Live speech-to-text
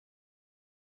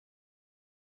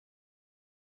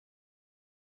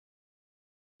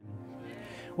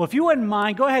Well, if you wouldn't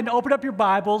mind, go ahead and open up your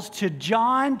Bibles to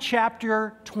John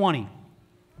chapter 20.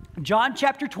 John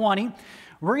chapter 20,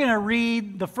 we're going to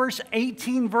read the first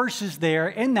 18 verses there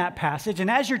in that passage.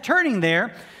 And as you're turning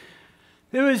there,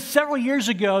 it was several years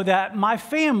ago that my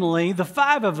family, the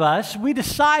five of us, we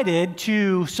decided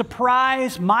to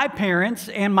surprise my parents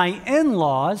and my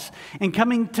in-laws in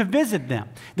coming to visit them.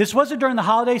 This wasn't during the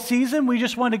holiday season. We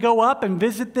just wanted to go up and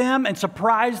visit them and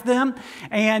surprise them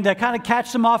and kind of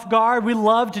catch them off guard. We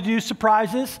love to do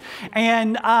surprises.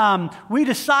 And we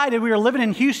decided, we were living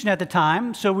in Houston at the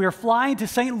time, so we were flying to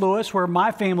St. Louis where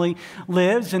my family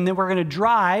lives, and then we're going to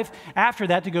drive after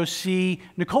that to go see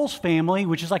Nicole's family,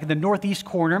 which is like in the northeast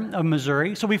corner of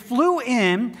Missouri. So we flew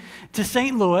in to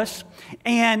St. Louis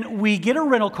and we get a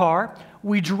rental car.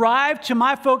 We drive to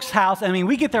my folks' house. I mean,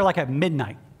 we get there like at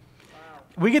midnight.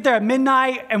 We get there at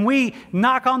midnight and we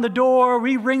knock on the door,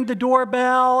 we ring the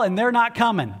doorbell, and they're not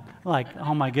coming. Like,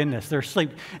 oh my goodness, they're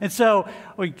asleep. And so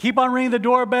we keep on ringing the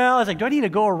doorbell. I was like, do I need to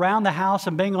go around the house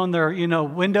and bang on their,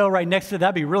 window right next to it?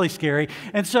 That'd be really scary.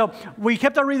 And so we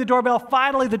kept on ringing the doorbell.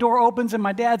 Finally, the door opens and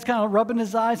my dad's kind of rubbing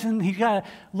his eyes and he kind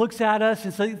of looks at us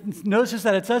and so notices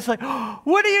that it's us. Like, oh,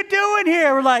 what are you doing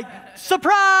here? We're like,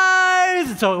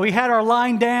 surprise! And so we had our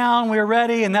line down. We were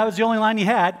ready, and that was the only line he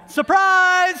had.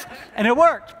 Surprise! And it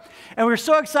worked. And we were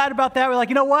so excited about that. We're like,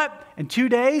 you know what? In 2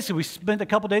 days, so we spent a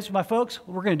couple days with my folks,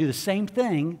 we're going to do the same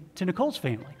thing to Nicole's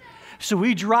family. So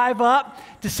we drive up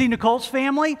to see Nicole's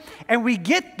family, and we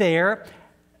get there,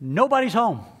 nobody's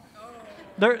home.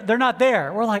 They're not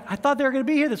there. We're like, I thought they were going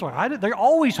to be here this morning. They're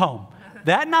always home.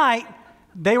 That night,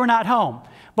 they were not home.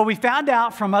 But we found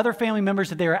out from other family members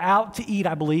that they were out to eat,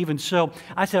 I believe. And so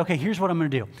I said, okay, here's what I'm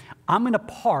going to do. I'm going to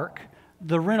park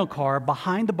the rental car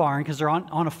behind the barn because they're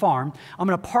on a farm. I'm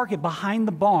going to park it behind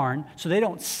the barn so they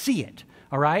don't see it,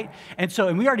 all right? And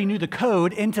we already knew the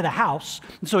code into the house.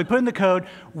 And so we put in the code,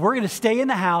 we're going to stay in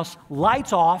the house,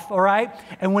 lights off, all right?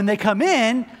 And when they come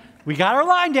in, we got our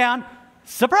line down,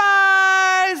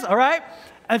 surprise, all right?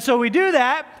 And so we do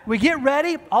that. We get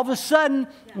ready. All of a sudden,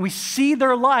 we see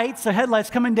their lights, their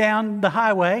headlights coming down the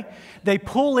highway. They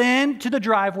pull in to the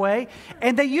driveway,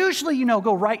 and they usually,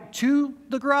 go right to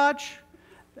the garage.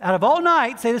 Out of all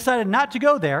nights, they decided not to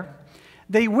go there.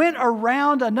 They went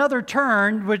around another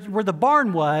turn where the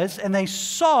barn was, and they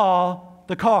saw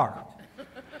the car.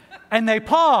 And they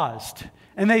paused,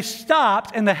 and they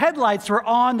stopped, and the headlights were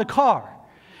on the car.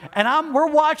 And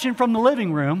we're watching from the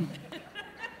living room.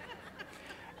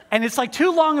 And it's like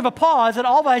too long of a pause, and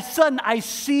all of a sudden, I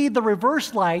see the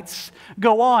reverse lights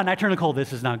go on. I turn to Nicole,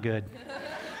 this is not good.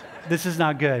 This is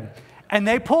not good. And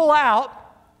they pull out,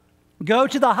 go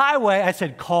to the highway. I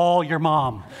said, call your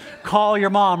mom. Call your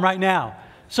mom right now.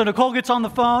 So Nicole gets on the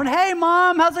phone. Hey,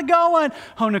 Mom, how's it going?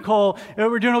 Oh, Nicole,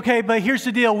 we're doing okay, but here's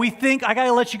the deal. I got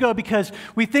to let you go because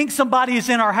we think somebody is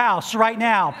in our house right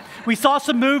now. We saw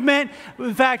some movement.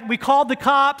 In fact, we called the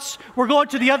cops. We're going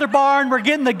to the other barn. We're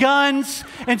getting the guns.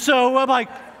 And so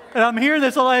I'm hearing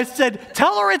this. I said,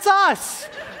 tell her it's us.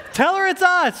 Tell her it's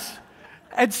us.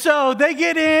 And so they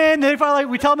get in,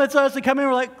 we tell them it's us, they come in,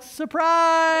 we're like,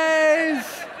 surprise,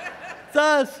 it's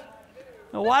us.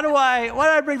 Why did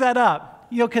I bring that up?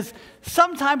 Because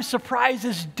sometimes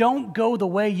surprises don't go the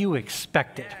way you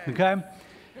expect it, okay?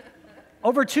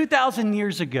 Over 2,000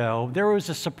 years ago, there was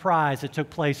a surprise that took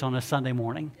place on a Sunday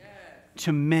morning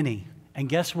to many. And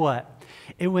guess what?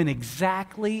 It went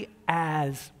exactly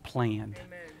as planned.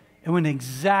 It went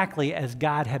exactly as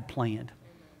God had planned.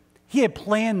 He had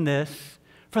planned this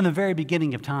from the very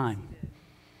beginning of time.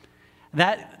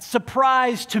 That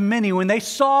surprise to many, when they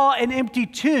saw an empty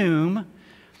tomb,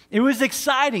 it was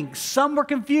exciting. Some were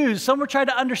confused, some were trying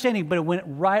to understand it, but it went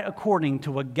right according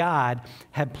to what God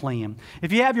had planned.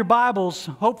 If you have your Bibles,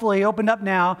 hopefully opened up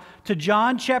now to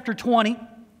John chapter 20.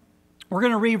 We're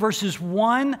going to read verses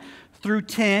 1 through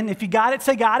 10. If you got it,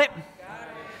 say got it. Got it.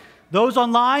 Those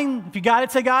online, if you got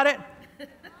it, say got it.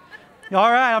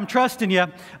 All right, I'm trusting you.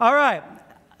 All right.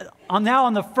 Now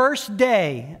on the first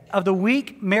day of the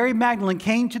week, Mary Magdalene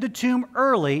came to the tomb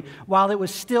early while it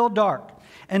was still dark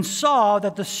and saw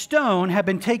that the stone had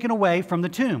been taken away from the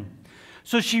tomb.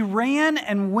 So she ran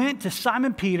and went to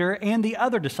Simon Peter and the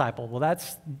other disciple, well,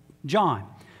 that's John,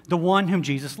 the one whom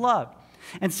Jesus loved,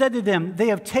 and said to them, they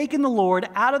have taken the Lord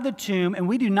out of the tomb, and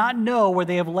we do not know where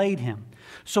they have laid him.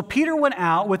 So Peter went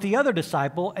out with the other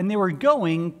disciple, and they were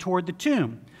going toward the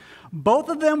tomb. Both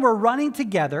of them were running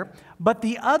together, but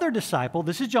the other disciple,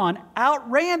 this is John,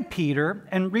 outran Peter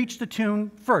and reached the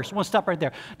tomb first. I want to stop right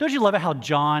there. Don't you love it how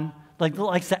John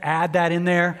likes to add that in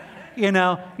there?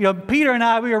 Peter and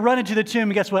I, we were running to the tomb,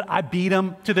 and guess what? I beat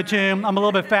him to the tomb. I'm a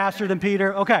little bit faster than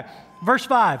Peter. Okay. Verse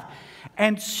 5.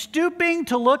 And stooping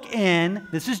to look in,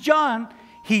 this is John,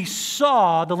 he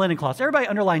saw the linen cloths. Everybody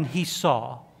underline, he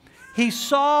saw. He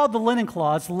saw the linen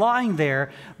cloths lying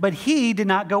there, but he did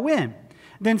not go in.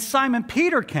 Then Simon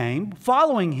Peter came,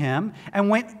 following him, and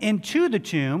went into the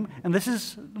tomb. And this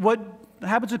is what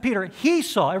happens with Peter. He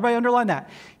saw, everybody underline that.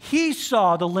 He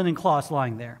saw the linen cloths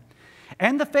lying there,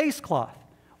 and the face cloth,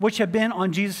 which had been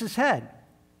on Jesus' head,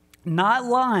 not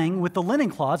lying with the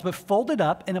linen cloths, but folded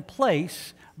up in a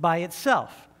place by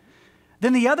itself.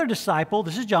 Then the other disciple,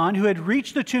 this is John, who had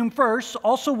reached the tomb first,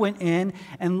 also went in,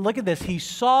 and look at this. He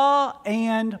saw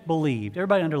and believed.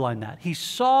 Everybody underline that. He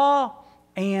saw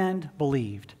and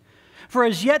believed. For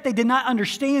as yet they did not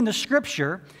understand the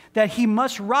scripture that he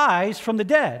must rise from the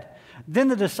dead. Then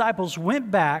the disciples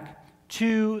went back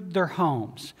to their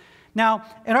homes. Now,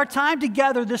 in our time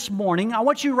together this morning, I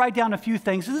want you to write down a few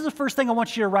things. This is the first thing I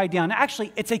want you to write down.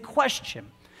 Actually, it's a question.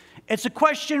 It's a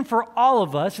question for all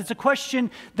of us. It's a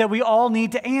question that we all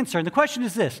need to answer. And the question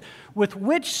is this: with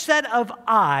which set of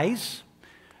eyes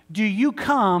do you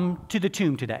come to the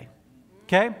tomb today?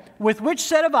 Okay? With which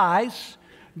set of eyes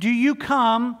do you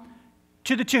come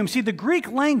to the tomb? See, the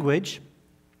Greek language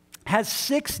has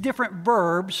 6 different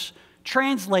verbs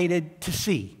translated to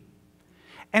see.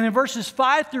 And in verses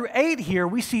 5 through 8 here,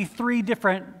 we see 3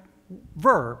 different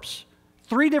verbs,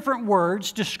 3 different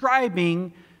words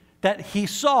describing that he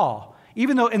saw.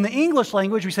 Even though in the English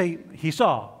language we say he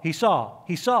saw, he saw,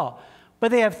 he saw.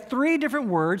 But they have 3 different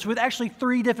words with actually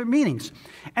 3 different meanings.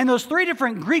 And those 3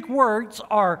 different Greek words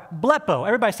are blepo.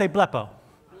 Everybody say blepo.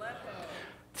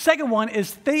 The second one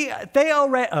is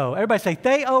theoreo. Everybody say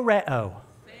theoreo.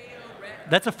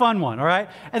 That's a fun one, all right?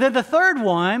 And then the third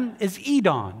one is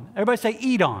edon. Everybody say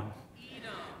edon.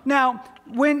 Now,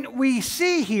 when we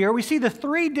see here, we see the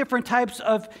 3 different types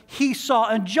of he saw.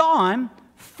 And John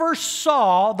first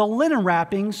saw the linen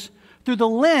wrappings through the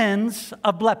lens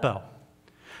of blepo.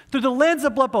 Through the lens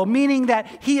of blepo, meaning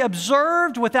that he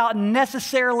observed without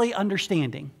necessarily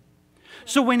understanding.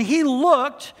 So when he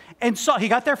looked and saw, he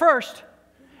got there first.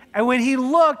 And when he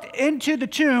looked into the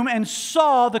tomb and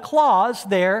saw the cloths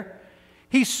there,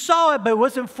 he saw it but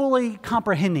wasn't fully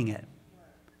comprehending it.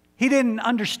 He didn't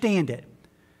understand it.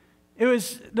 There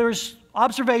was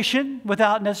observation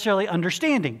without necessarily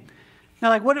understanding. Now,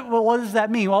 like, what does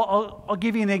that mean? Well, I'll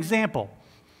give you an example.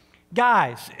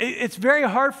 Guys, it's very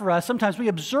hard for us. Sometimes we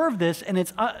observe this, and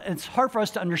it's hard for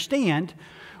us to understand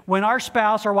when our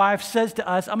spouse or wife says to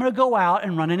us, I'm going to go out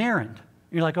and run an errand.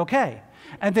 You're like, okay.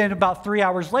 And then about 3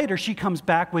 hours later, she comes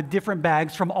back with different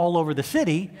bags from all over the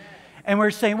city. And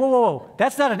we're saying, whoa,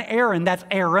 that's not an errand, that's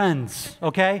errands,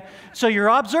 okay? So you're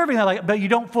observing that, but you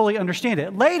don't fully understand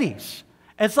it. Ladies,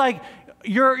 it's like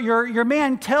your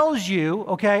man tells you,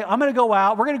 okay, I'm going to go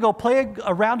out, we're going to go play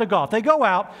a round of golf. They go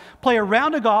out, play a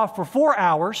round of golf for 4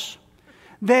 hours.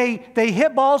 They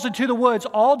hit balls into the woods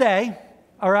all day,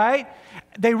 all right?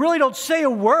 They really don't say a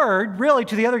word, really,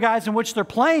 to the other guys in which they're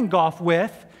playing golf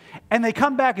with, and they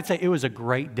come back and say, it was a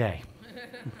great day.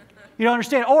 You don't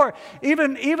understand. Or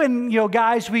even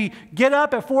guys, we get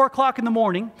up at 4 o'clock in the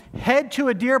morning, head to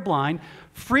a deer blind,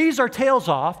 freeze our tails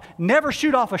off, never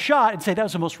shoot off a shot, and say that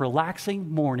was the most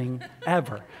relaxing morning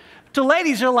ever. To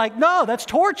ladies, they're like, no, that's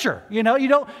torture.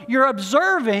 You're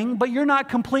observing, but you're not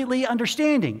completely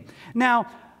understanding. Now,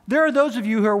 there are those of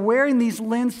you who are wearing these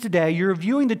lenses today. You're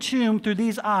viewing the tomb through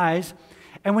these eyes,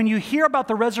 and when you hear about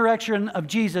the resurrection of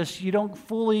Jesus, you don't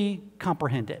fully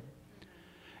comprehend it.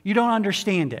 You don't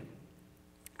understand it.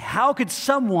 How could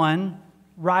someone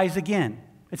rise again?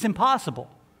 It's impossible.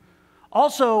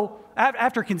 Also,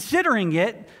 after considering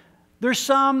it, there's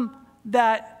some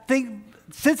that think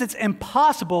since it's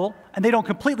impossible and they don't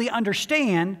completely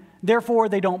understand, therefore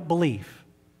they don't believe.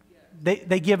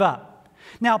 They give up.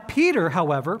 Now, Peter,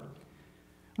 however,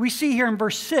 we see here in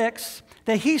verse 6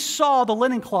 that he saw the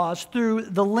linen cloths through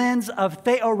the lens of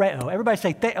theoreo. Everybody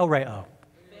say theoreo.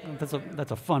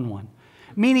 That's a fun one.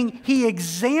 Meaning he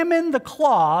examined the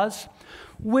cloths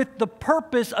with the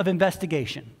purpose of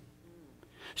investigation.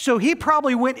 So he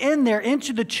probably went in there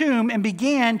into the tomb and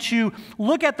began to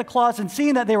look at the cloths and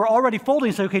seeing that they were already folding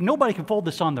and said, okay, nobody can fold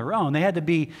this on their own. They had to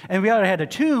be, and we already had a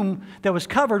tomb that was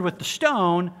covered with the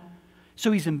stone.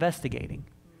 So he's investigating.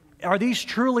 Are these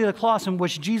truly the cloths in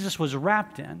which Jesus was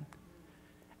wrapped in?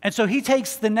 And so he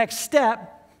takes the next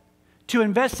step to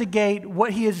investigate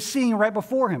what he is seeing right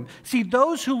before him. See,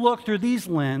 those who look through these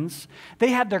lenses, they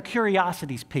have their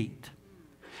curiosities piqued.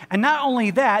 And not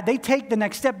only that, they take the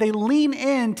next step. They lean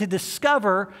in to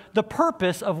discover the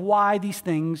purpose of why these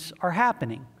things are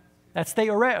happening. That's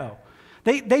theoreo.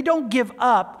 They don't give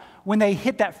up when they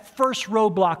hit that first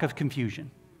roadblock of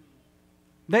confusion.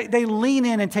 They lean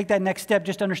in and take that next step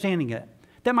just understanding it.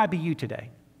 That might be you today.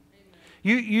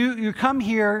 You come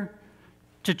here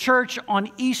to church on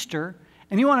Easter,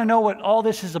 and you want to know what all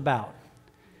this is about.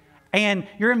 And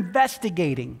you're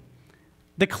investigating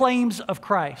the claims of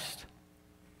Christ.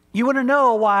 You want to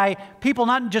know why people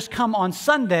not just come on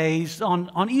Sundays,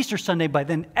 on Easter Sunday, but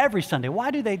then every Sunday.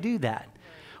 Why do they do that?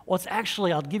 Well, it's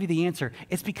actually, I'll give you the answer.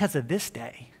 It's because of this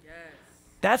day. Yes.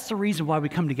 That's the reason why we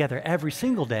come together every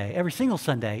single day, every single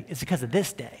Sunday. It's because of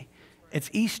this day. It's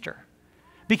Easter.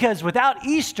 Because without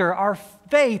Easter, our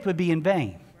faith would be in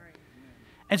vain.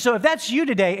 And so if that's you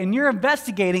today and you're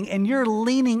investigating and you're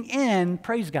leaning in,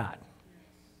 praise God.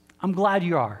 I'm glad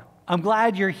you are. I'm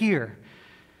glad you're here.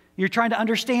 You're trying to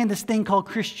understand this thing called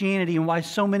Christianity and why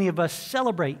so many of us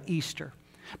celebrate Easter.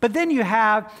 But then you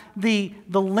have the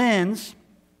lens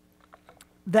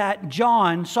that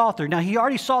John saw through. Now, he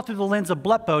already saw through the lens of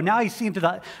blepo. Now he's seeing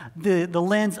through the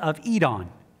lens of Edom.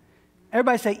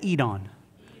 Everybody say Edom.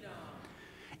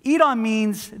 Edom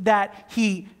means that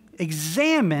he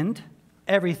examined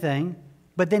everything,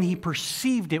 but then he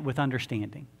perceived it with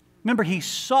understanding. Remember, he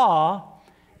saw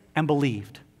and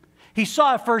believed. He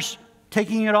saw at first,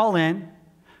 taking it all in.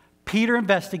 Peter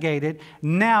investigated.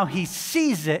 Now he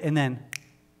sees it, and then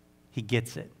he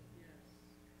gets it.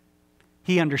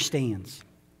 He understands.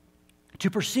 To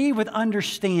perceive with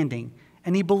understanding,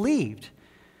 and he believed.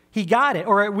 He got it,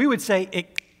 or we would say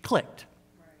it clicked.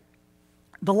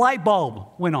 The light bulb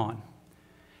went on.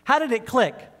 How did it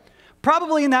click?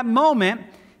 Probably in that moment,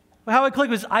 how it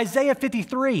clicked was Isaiah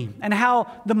 53, and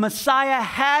how the Messiah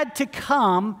had to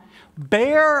come,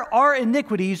 bear our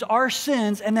iniquities, our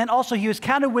sins, and then also he was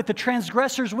counted with the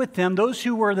transgressors with him, those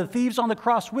who were the thieves on the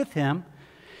cross with him,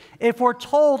 if we're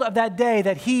told of that day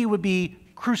that he would be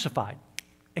crucified.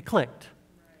 It clicked.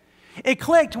 It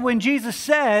clicked when Jesus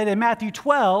said in Matthew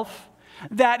 12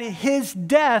 that his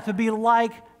death would be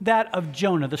like that of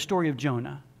Jonah, the story of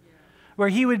Jonah, where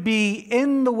he would be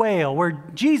in the whale, where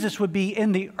Jesus would be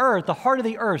in the earth, the heart of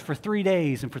the earth, for 3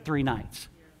 days and for 3 nights.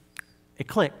 It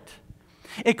clicked.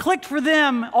 It clicked for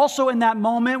them also in that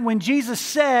moment when Jesus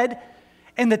said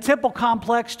in the temple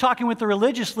complex, talking with the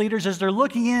religious leaders as they're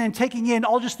looking in and taking in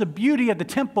all just the beauty of the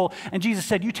temple, and Jesus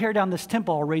said, you tear down this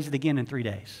temple, I'll raise it again in 3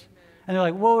 days. And they're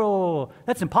like, whoa,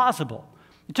 that's impossible.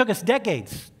 It took us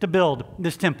decades to build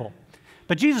this temple.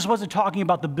 But Jesus wasn't talking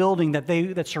about the building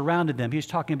that surrounded them. He was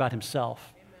talking about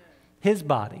himself, his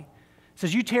body. He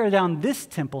says, you tear down this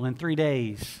temple in 3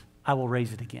 days, I will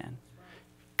raise it again.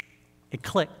 It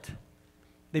clicked.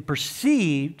 They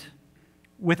perceived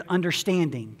with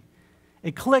understanding.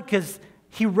 It clicked because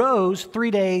he rose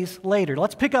 3 days later.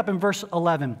 Let's pick up in verse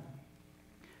 11.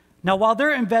 Now, while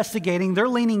they're investigating, they're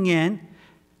leaning in,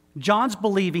 John's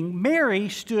believing, Mary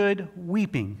stood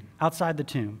weeping outside the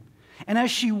tomb. And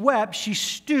as she wept, she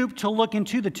stooped to look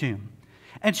into the tomb.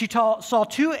 And she saw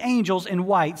 2 angels in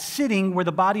white sitting where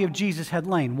the body of Jesus had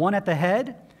lain, one at the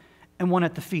head and one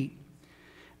at the feet.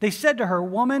 They said to her,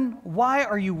 woman, why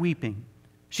are you weeping?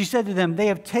 She said to them, they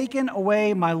have taken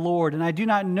away my Lord, and I do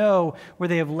not know where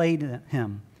they have laid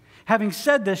him. Having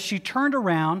said this, she turned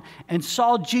around and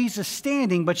saw Jesus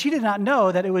standing, but she did not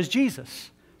know that it was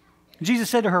Jesus. Jesus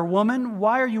said to her, woman,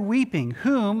 why are you weeping?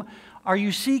 Whom are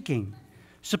you seeking?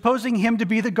 Supposing him to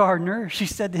be the gardener, she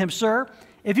said to him, sir,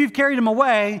 if you've carried him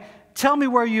away, tell me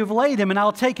where you've laid him, and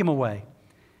I'll take him away.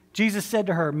 Jesus said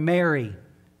to her, Mary.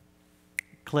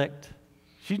 Clicked.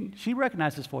 She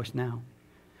recognized his voice now.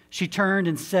 She turned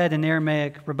and said in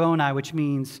Aramaic, Rabboni, which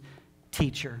means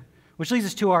teacher. Which leads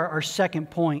us to our second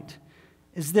point,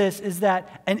 is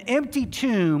that an empty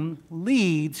tomb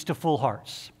leads to full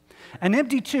hearts. An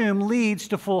empty tomb leads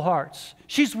to full hearts.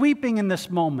 She's weeping in this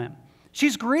moment.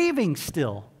 She's grieving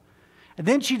still. And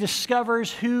then she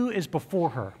discovers who is before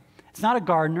her. It's not a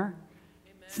gardener.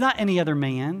 It's not any other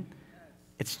man.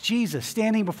 It's Jesus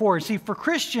standing before her. See, for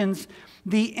Christians,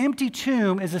 the empty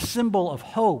tomb is a symbol of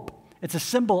hope. It's a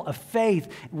symbol of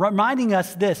faith, reminding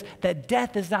us this, that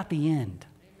death is not the end.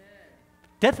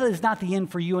 Death is not the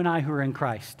end for you and I who are in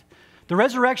Christ. The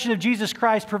resurrection of Jesus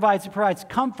Christ provides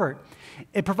comfort.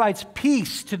 It provides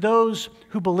peace to those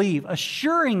who believe,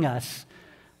 assuring us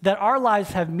that our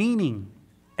lives have meaning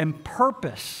and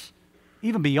purpose,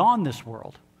 even beyond this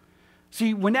world.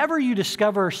 See, whenever you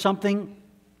discover something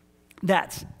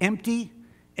that's empty,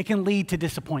 it can lead to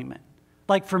disappointment.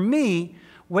 Like for me,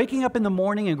 waking up in the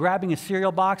morning and grabbing a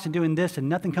cereal box and doing this and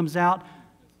nothing comes out,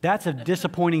 that's a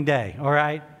disappointing day, all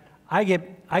right? I get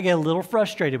a little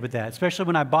frustrated with that, especially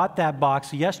when I bought that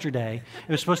box yesterday.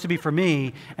 It was supposed to be for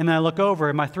me, and then I look over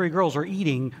and my 3 girls are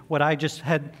eating what I just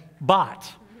had bought.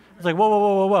 It's like,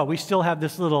 whoa. We still have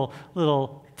this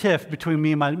little tiff between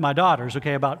me and my daughters,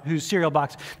 okay, about whose cereal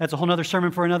box. That's a whole other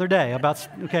sermon for another day.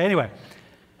 Okay, anyway.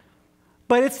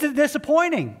 But it's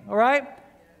disappointing, all right?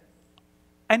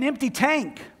 An empty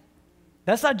tank.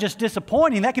 That's not just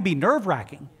disappointing. That could be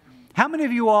nerve-wracking. How many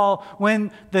of you all,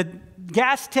 when the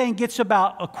gas tank gets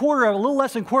about a little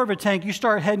less than a quarter of a tank, you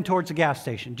start heading towards the gas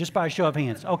station, just by a show of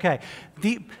hands? Okay,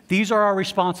 these are our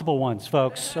responsible ones,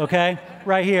 folks, okay?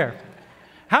 Right here.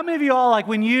 How many of you all, like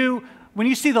when you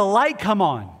see the light come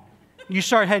on, you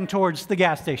start heading towards the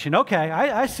gas station? Okay,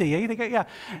 I see you. Yeah.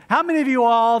 How many of you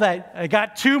all that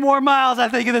got 2 more miles, I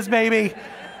think, of this baby?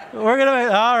 All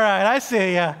right, I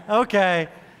see you. Okay.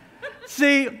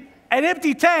 See, an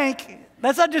empty tank,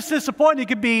 that's not just disappointing, it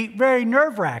could be very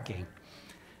nerve-wracking.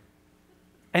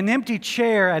 An empty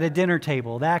chair at a dinner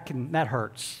table, that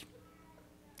hurts.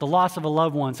 The loss of a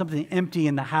loved one, something empty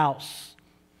in the house,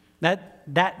 that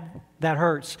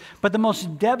hurts. But the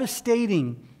most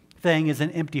devastating thing is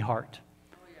an empty heart.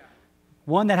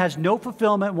 One that has no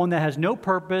fulfillment, one that has no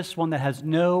purpose, one that has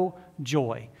no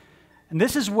joy. And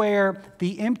this is where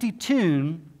the empty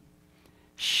tomb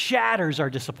shatters our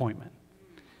disappointment.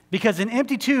 Because an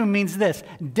empty tomb means this: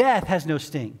 death has no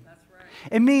sting. That's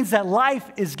right. It means that life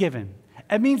is given.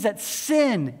 It means that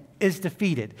sin is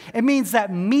defeated. It means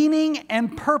that meaning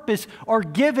and purpose are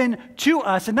given to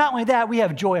us. And not only that, we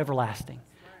have joy everlasting.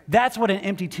 Right. That's what an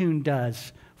empty tomb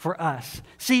does for us.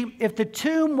 See, if the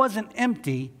tomb wasn't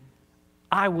empty,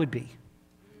 I would be.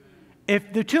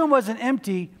 If the tomb wasn't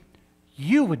empty,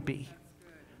 you would be.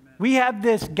 We have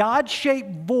this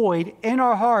God-shaped void in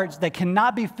our hearts that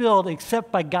cannot be filled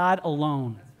except by God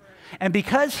alone. And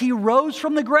because he rose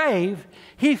from the grave,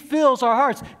 he fills our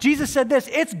hearts. Jesus said this: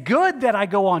 it's good that I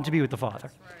go on to be with the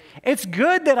Father. It's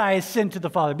good that I ascend to the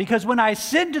Father, because when I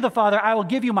ascend to the Father, I will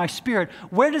give you my Spirit.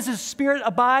 Where does his Spirit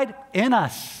abide? In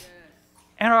us,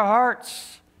 in our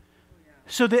hearts.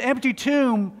 So the empty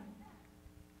tomb,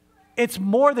 it's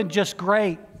more than just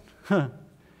great.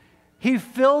 He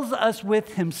fills us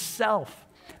with himself.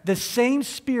 The same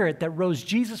Spirit that rose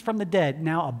Jesus from the dead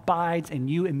now abides in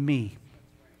you and me,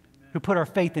 who put our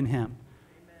faith in him.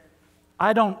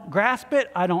 I don't grasp it.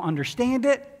 I don't understand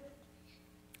it.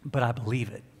 But I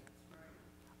believe it.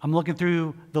 I'm looking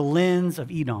through the lens of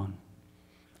Edom.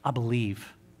 I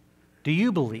believe. Do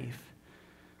you believe?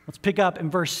 Let's pick up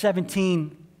in verse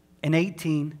 17 and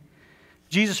 18.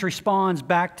 Jesus responds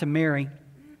back to Mary.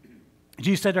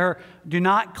 Jesus said to her, "Do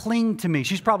not cling to me."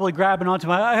 She's probably grabbing onto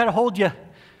me. "I got to hold you.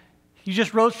 You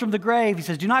just rose from the grave." He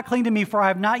says, "Do not cling to me, for I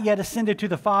have not yet ascended to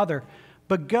the Father.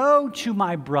 But go to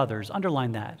my brothers."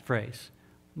 Underline that phrase.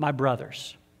 My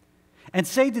brothers. "And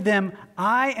say to them,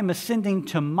 I am ascending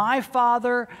to my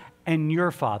Father and your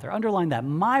Father." Underline that.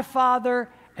 My Father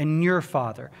and your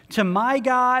Father. "To my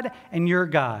God and your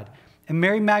God." And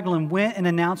Mary Magdalene went and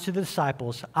announced to the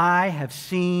disciples, "I have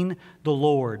seen the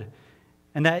Lord."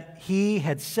 And that he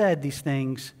had said these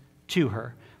things to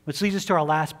her. Which leads us to our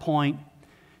last point.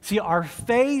 See, our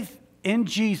faith in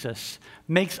Jesus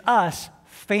makes us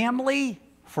family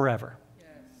forever. Yes,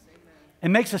 it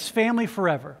makes us family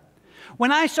forever.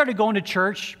 When I started going to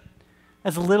church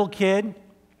as a little kid,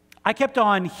 I kept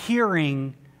on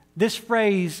hearing this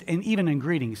phrase, and even in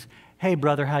greetings: "Hey,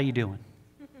 brother, how you doing?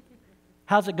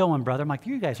 How's it going, brother?" I'm like,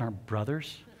 you guys aren't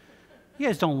brothers. You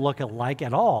guys don't look alike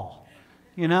at all,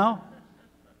 you know?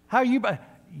 How are you?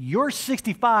 You're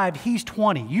 65, he's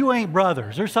 20. You ain't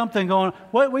brothers. There's something going on.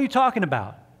 What are you talking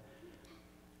about?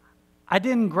 I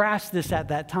didn't grasp this at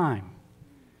that time.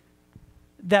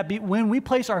 When we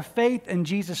place our faith in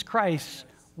Jesus Christ,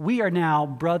 we are now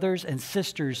brothers and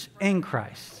sisters in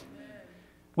Christ.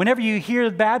 Whenever you hear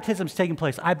baptisms taking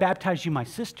place, I baptize you, my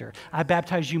sister. I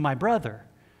baptize you, my brother.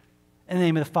 In the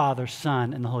name of the Father,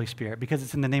 Son, and the Holy Spirit. Because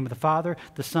it's in the name of the Father,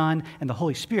 the Son, and the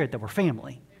Holy Spirit that we're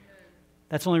family.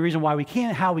 That's the only reason why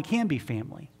how we can be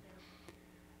family.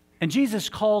 And Jesus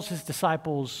calls his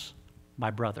disciples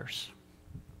my brothers.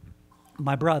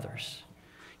 My brothers.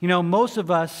 You know, most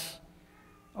of us,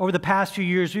 over the past few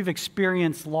years, we've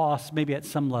experienced loss maybe at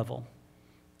some level.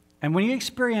 And when you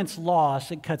experience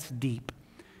loss, it cuts deep.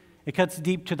 It cuts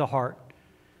deep to the heart.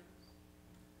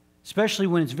 Especially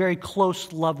when it's very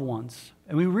close loved ones.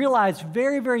 And we realize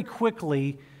very, very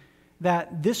quickly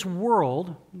that this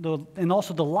world, and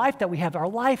also the life that we have, our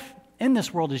life in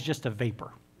this world is just a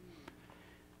vapor.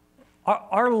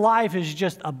 Our life is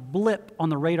just a blip on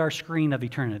the radar screen of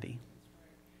eternity.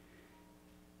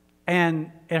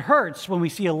 And it hurts when we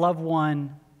see a loved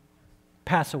one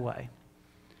pass away.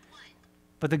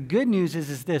 But the good news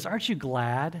is this: aren't you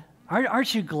glad?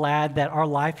 Aren't you glad that our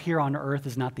life here on earth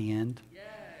is not the end? Yes.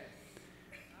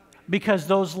 Because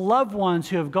those loved ones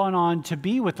who have gone on to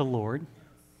be with the Lord,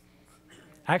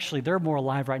 Actually, they're more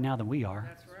alive right now than we are.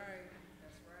 That's right.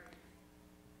 That's right.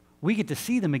 We get to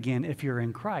see them again if you're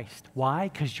in Christ. Why?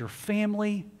 Because you're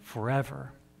family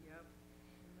forever. Yep.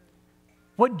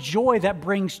 What joy that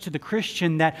brings to the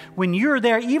Christian that when you're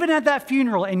there, even at that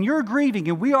funeral, and you're grieving,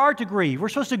 and we are to grieve. We're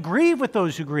supposed to grieve with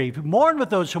those who grieve, mourn with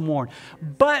those who mourn.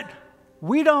 But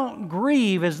we don't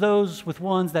grieve as those with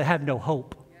ones that have no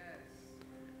hope. Yes.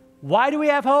 Why do we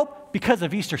have hope? Because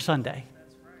of Easter Sunday.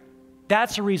 That's right.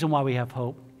 That's the reason why we have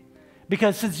hope.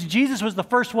 Because since Jesus was the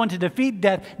first one to defeat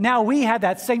death, now we have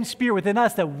that same spirit within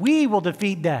us that we will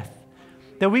defeat death,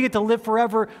 that we get to live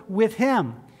forever with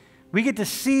Him. We get to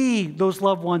see those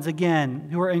loved ones again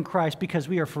who are in Christ because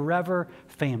we are forever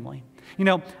family.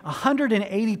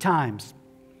 180 times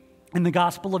in the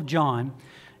Gospel of John,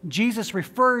 Jesus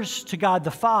refers to God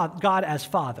as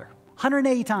Father.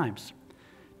 180 times.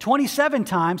 27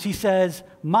 times He says,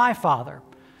 my Father.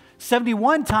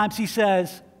 71 times He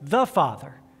says, the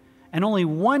Father. And only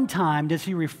one time does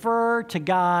He refer to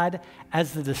God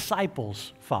as the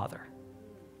disciples' Father.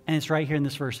 And it's right here in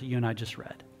this verse that you and I just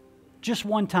read. Just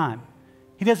one time.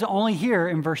 He does it only here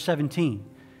in verse 17.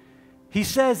 He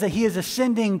says that He is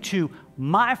ascending to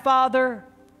my Father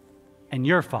and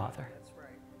your Father. That's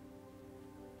right.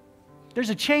 There's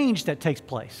a change that takes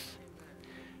place.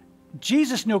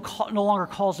 Jesus no longer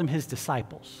calls them His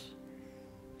disciples.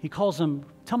 He calls them,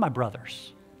 tell my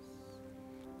brothers.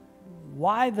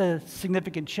 Why the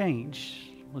significant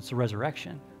change? Well, it's the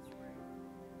resurrection.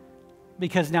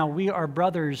 Because now we are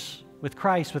brothers with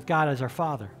Christ, with God as our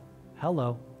Father.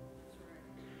 Hello.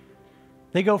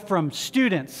 They go from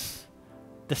students,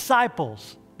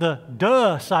 disciples, the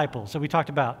disciples that we talked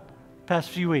about the past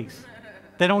few weeks.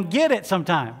 They don't get it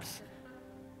sometimes.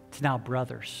 To now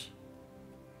brothers.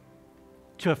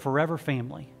 To a forever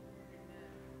family.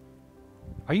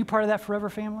 Are you part of that forever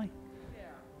family? Yeah.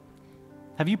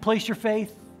 Have you placed your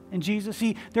faith in Jesus?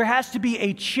 See, there has to be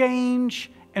a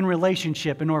change in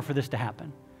relationship in order for this to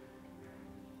happen.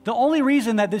 The only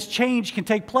reason that this change can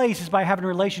take place is by having a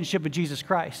relationship with Jesus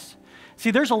Christ.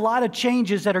 See, there's a lot of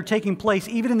changes that are taking place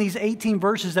even in these 18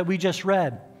 verses that we just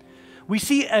read. We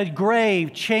see a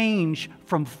grave change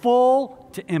from full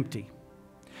to empty.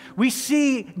 We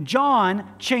see John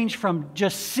change from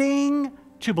just seeing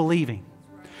to believing.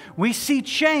 We see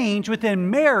change within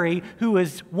Mary, who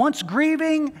is once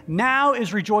grieving, now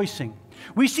is rejoicing.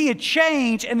 We see a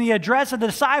change in the address of the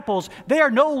disciples. They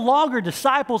are no longer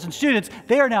disciples and students.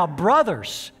 They are now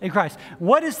brothers in Christ.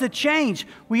 What is the change?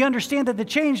 We understand that the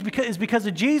change is because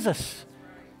of Jesus.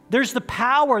 There's the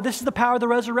power. This is the power of the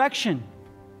resurrection.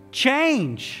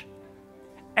 Change.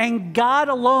 And God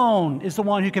alone is the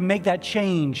one who can make that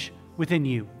change within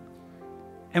you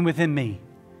and within me.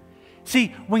 See,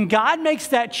 when God makes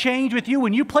that change with you,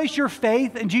 when you place your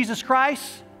faith in Jesus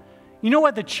Christ, you know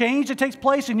what the change that takes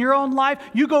place in your own life?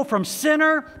 You go from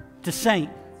sinner to saint.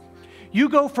 You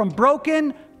go from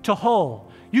broken to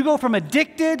whole. You go from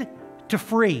addicted to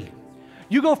free.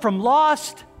 You go from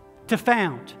lost to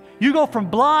found. You go from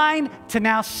blind to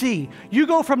now see. You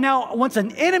go from now once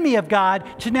an enemy of God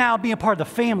to now being a part of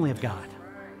the family of God.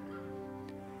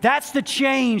 That's the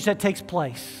change that takes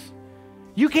place.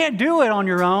 You can't do it on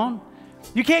your own.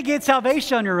 You can't get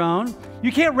salvation on your own.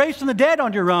 You can't raise from the dead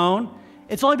on your own.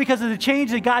 It's only because of the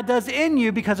change that God does in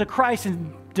you because of Christ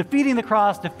and defeating the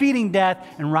cross, defeating death,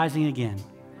 and rising again.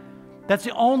 That's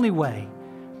the only way.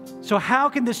 So how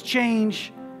can this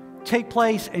change take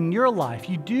place in your life?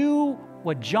 You do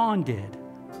what John did.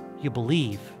 You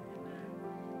believe.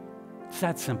 It's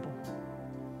that simple.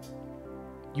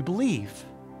 You believe.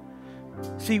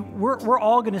 See, we're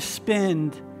all going to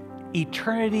spend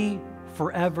eternity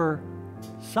forever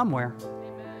somewhere.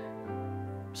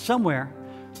 Somewhere.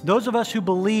 Those of us who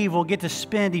believe will get to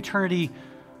spend eternity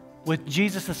with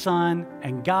Jesus the Son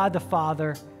and God the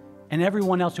Father and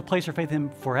everyone else who places their faith in Him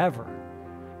forever.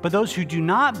 But those who do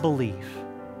not believe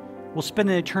will spend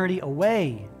an eternity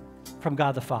away from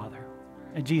God the Father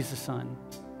and Jesus the Son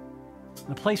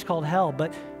in a place called hell.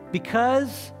 But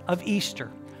because of Easter,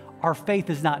 our faith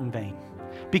is not in vain.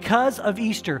 Because of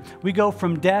Easter, we go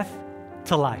from death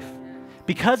to life.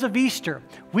 Because of Easter,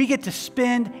 we get to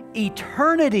spend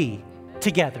eternity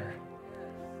together.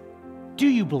 Do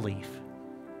you believe?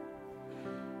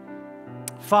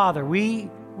 Father, we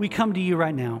come to you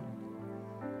right now,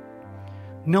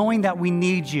 knowing that we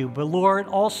need you, but Lord,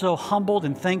 also humbled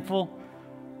and thankful,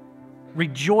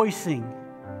 rejoicing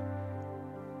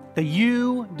that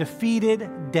you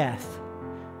defeated death.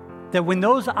 That when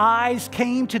those eyes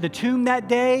came to the tomb that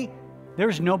day, there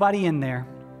was nobody in there.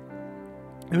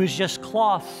 It was just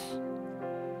cloths.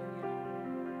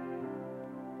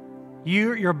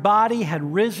 Your body had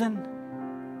risen.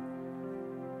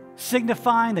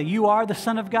 signifying that you are the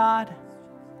Son of God.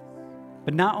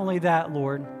 But not only that,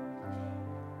 Lord,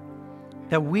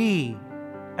 that we,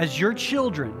 as your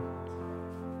children,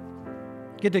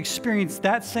 get to experience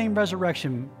that same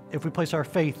resurrection if we place our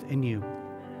faith in you.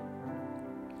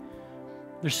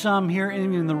 There's some here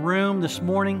in the room this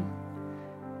morning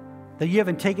that you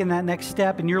haven't taken that next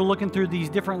step, and you're looking through these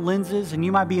different lenses, and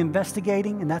you might be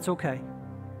investigating, and that's okay.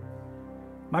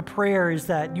 My prayer is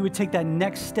that you would take that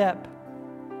next step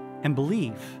and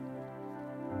believe.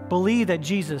 Believe that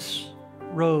Jesus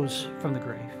rose from the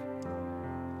grave.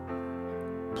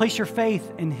 Place your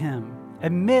faith in him.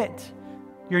 Admit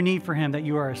your need for him, that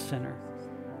you are a sinner.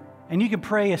 And you can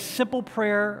pray a simple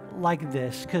prayer like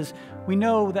this, because we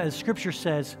know that as Scripture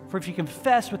says, for if you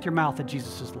confess with your mouth that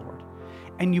Jesus is Lord,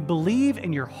 and you believe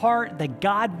in your heart that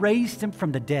God raised him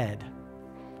from the dead,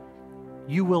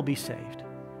 you will be saved.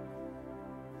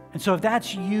 And so if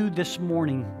that's you this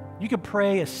morning, you can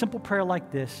pray a simple prayer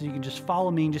like this. You can just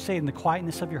follow me and just say it in the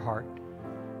quietness of your heart.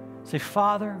 Say,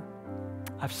 Father,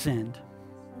 I've sinned.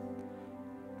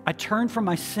 I turn from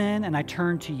my sin and I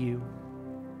turn to you.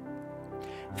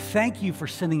 Thank you for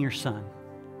sending your Son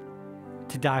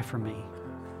to die for me.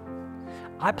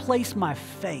 I place my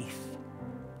faith.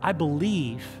 I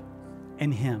believe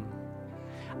in him.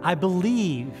 I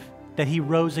believe that he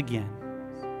rose again.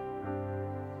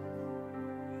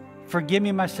 Forgive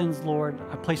me my sins, Lord.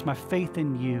 I place my faith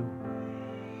in you.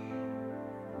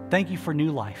 Thank you for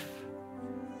new life.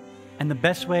 And the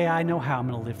best way I know how, I'm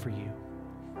going to live for you.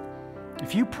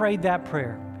 If you prayed that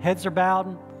prayer, heads are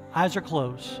bowed, eyes are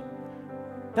closed,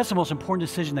 that's the most important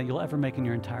decision that you'll ever make in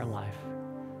your entire life.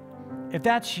 If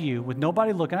that's you, with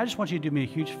nobody looking, I just want you to do me a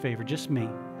huge favor, just me,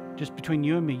 just between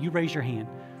you and me. You raise your hand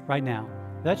right now.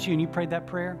 If that's you and you prayed that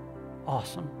prayer,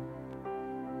 awesome.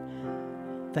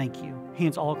 Thank you.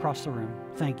 Hands all across the room.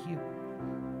 Thank you.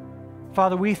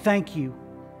 Father, we thank you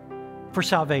for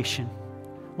salvation.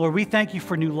 Lord, we thank you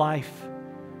for new life.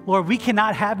 Lord, we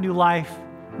cannot have new life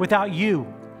without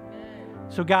you.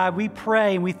 So God, we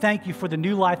pray and we thank you for the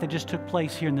new life that just took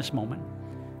place here in this moment.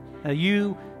 That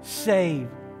you save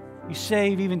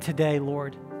even today,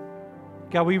 Lord.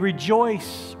 God, we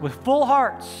rejoice with full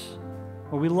hearts.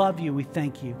 Lord, we love you. We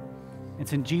thank you.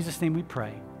 It's in Jesus' name we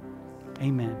pray.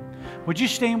 Amen. Would you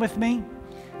stand with me?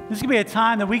 This is going to be a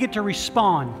time that we get to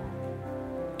respond.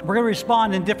 We're going to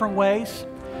respond in different ways.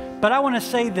 But I want to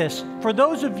say this. For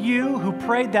those of you who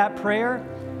prayed that prayer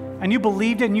and you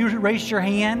believed it and you raised your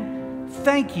hand,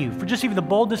 thank you for just even the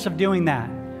boldness of doing that.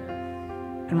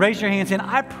 And raise your hand saying,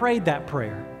 I prayed that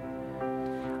prayer.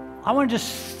 I want to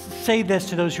just say this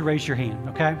to those who raised your hand,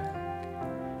 okay?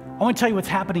 I want to tell you what's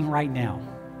happening right now,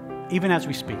 even as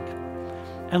we speak.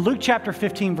 In Luke chapter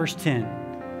 15, verse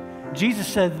 10, Jesus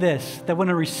said this, that when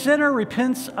a sinner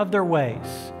repents of their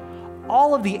ways,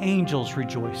 all of the angels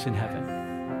rejoice in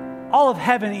heaven. All of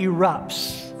heaven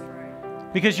erupts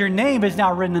because your name is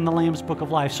now written in the Lamb's Book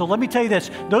of Life. So let me tell you this.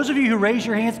 Those of you who raise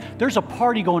your hands, there's a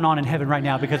party going on in heaven right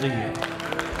now because of you,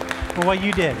 for what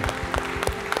you did,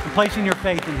 and placing your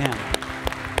faith in him.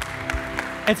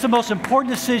 It's the most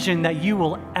important decision that you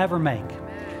will ever make.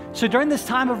 So during this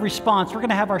time of response, we're going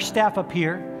to have our staff up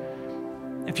here.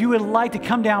 If you would like to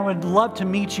come down, we'd love to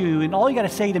meet you. And all you got to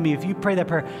say to me, if you pray that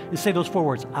prayer, is say those 4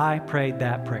 words. I prayed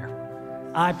that prayer.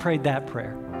 I prayed that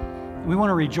prayer. We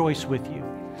want to rejoice with you.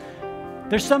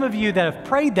 There's some of you that have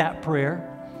prayed that prayer,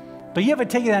 but you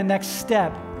haven't taken that next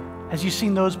step as you've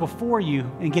seen those before you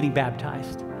in getting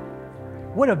baptized.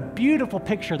 What a beautiful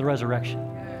picture of the resurrection.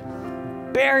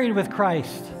 Buried with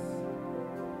Christ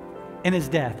in his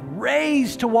death,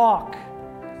 raised to walk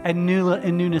in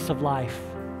newness of life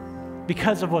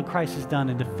because of what Christ has done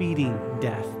in defeating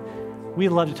death. We'd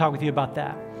love to talk with you about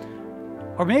that.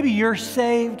 Or maybe you're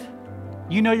saved,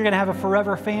 you know you're going to have a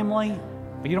forever family,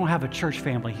 but you don't have a church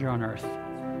family here on earth.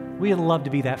 We'd love to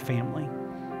be that family.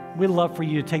 We'd love for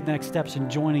you to take the next steps in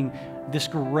joining this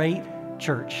great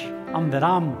church that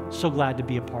I'm so glad to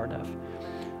be a part of.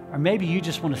 Or maybe you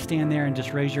just want to stand there and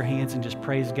just raise your hands and just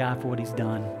praise God for what he's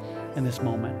done in this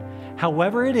moment.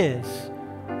 However it is,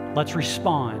 let's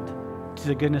respond to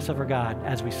the goodness of our God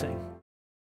as we sing.